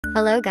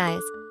Hello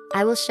guys.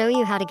 I will show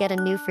you how to get a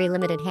new free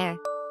limited hair.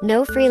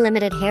 No free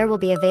limited hair will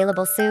be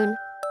available soon.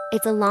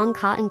 It's a long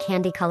cotton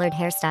candy colored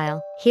hairstyle.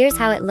 Here's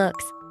how it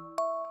looks.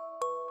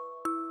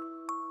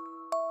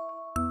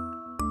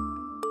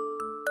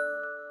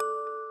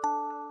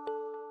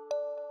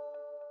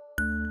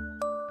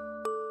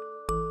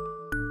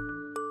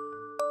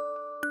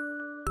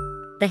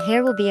 The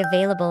hair will be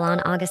available on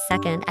August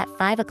 2nd at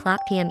 5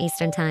 p.m.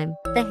 Eastern Time.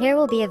 The hair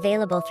will be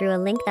available through a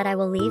link that I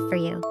will leave for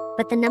you,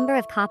 but the number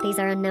of copies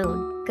are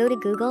unknown. Go to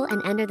Google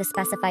and enter the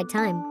specified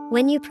time.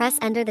 When you press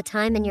enter, the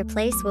time and your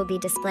place will be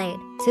displayed.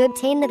 To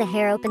obtain the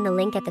hair, open the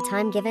link at the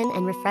time given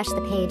and refresh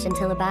the page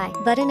until a buy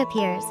button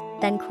appears.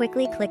 Then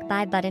quickly click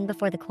buy button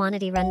before the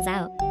quantity runs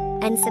out.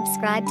 And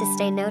subscribe to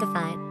stay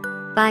notified.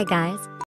 Bye guys.